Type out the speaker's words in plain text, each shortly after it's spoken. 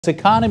As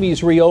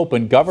economies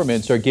reopen,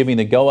 governments are giving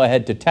the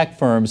go-ahead to tech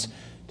firms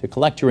to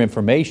collect your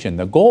information.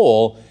 The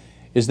goal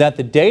is that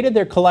the data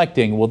they're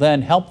collecting will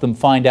then help them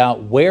find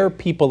out where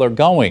people are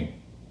going,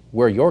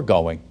 where you're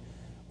going.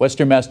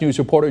 Western Mass News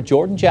reporter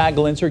Jordan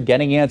Jagalinzer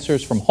getting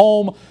answers from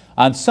home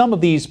on some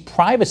of these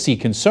privacy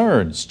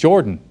concerns.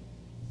 Jordan.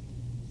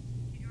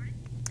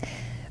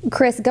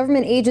 Chris,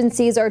 government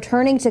agencies are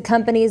turning to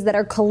companies that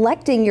are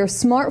collecting your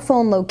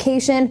smartphone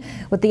location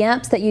with the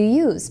apps that you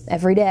use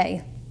every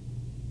day.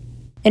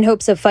 In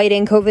hopes of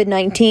fighting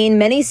COVID-19,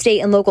 many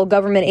state and local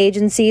government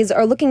agencies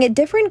are looking at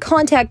different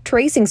contact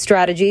tracing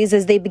strategies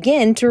as they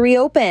begin to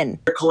reopen.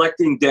 They're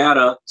collecting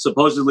data,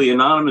 supposedly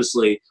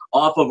anonymously,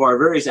 off of our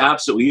various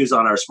apps that we use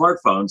on our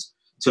smartphones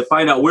to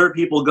find out where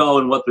people go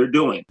and what they're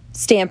doing.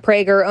 Stan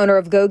Prager, owner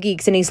of Go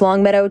Geeks in East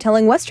Longmeadow,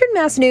 telling Western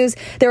Mass News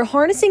they're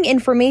harnessing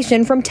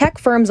information from tech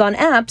firms on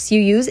apps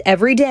you use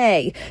every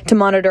day to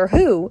monitor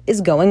who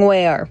is going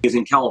where.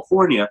 In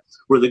California,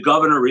 where the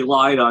governor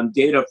relied on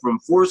data from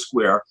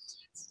Foursquare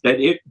that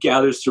it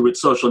gathers through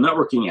its social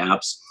networking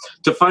apps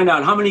to find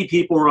out how many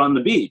people were on the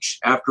beach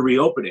after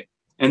reopening.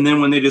 And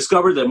then when they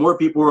discovered that more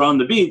people were on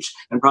the beach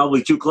and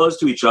probably too close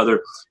to each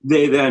other,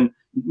 they then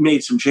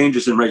made some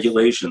changes in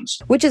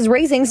regulations. Which is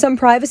raising some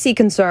privacy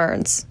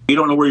concerns. You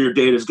don't know where your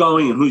data is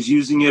going and who's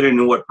using it and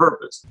in what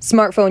purpose.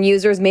 Smartphone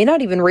users may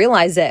not even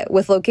realize it,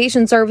 with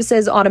location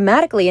services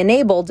automatically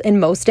enabled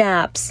in most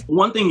apps.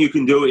 One thing you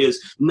can do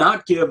is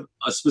not give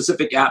a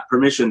specific app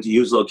permission to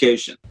use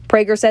location.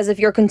 Prager says if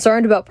you're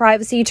concerned about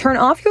privacy, turn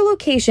off your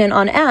location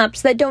on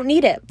apps that don't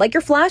need it, like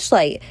your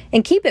flashlight,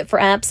 and keep it for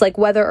apps like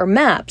weather or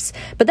maps.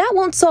 But that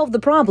won't solve the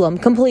problem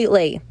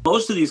completely.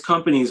 Most of these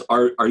companies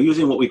are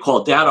using what we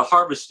call data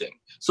harvesting.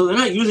 So they're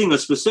not using a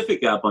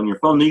specific app on your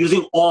phone, they're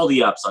using all the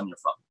apps on your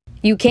phone.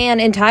 You can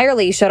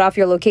entirely shut off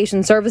your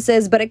location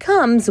services, but it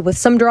comes with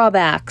some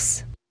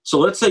drawbacks. So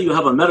let's say you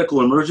have a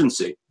medical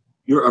emergency.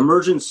 Your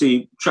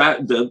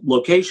the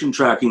location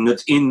tracking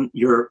that's in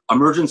your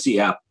emergency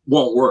app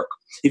won't work.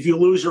 If you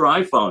lose your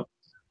iPhone,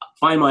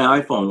 Find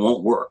My iPhone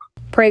won't work.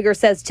 Prager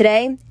says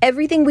today,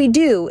 everything we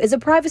do is a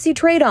privacy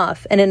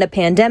trade-off, and in a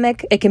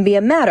pandemic, it can be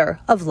a matter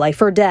of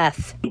life or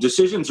death.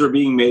 Decisions are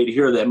being made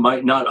here that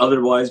might not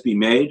otherwise be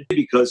made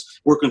because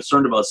we're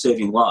concerned about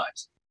saving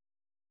lives.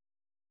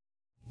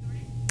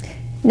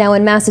 Now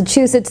in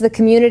Massachusetts, the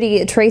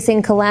Community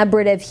Tracing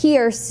Collaborative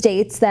here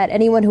states that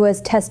anyone who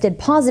has tested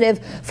positive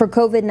for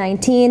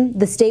COVID-19,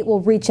 the state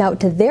will reach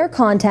out to their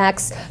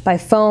contacts by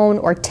phone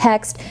or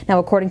text. Now,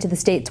 according to the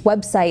state's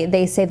website,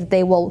 they say that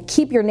they will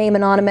keep your name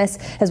anonymous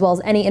as well as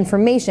any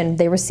information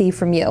they receive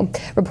from you.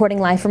 Reporting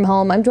live from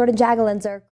home, I'm Jordan Jagalinzer.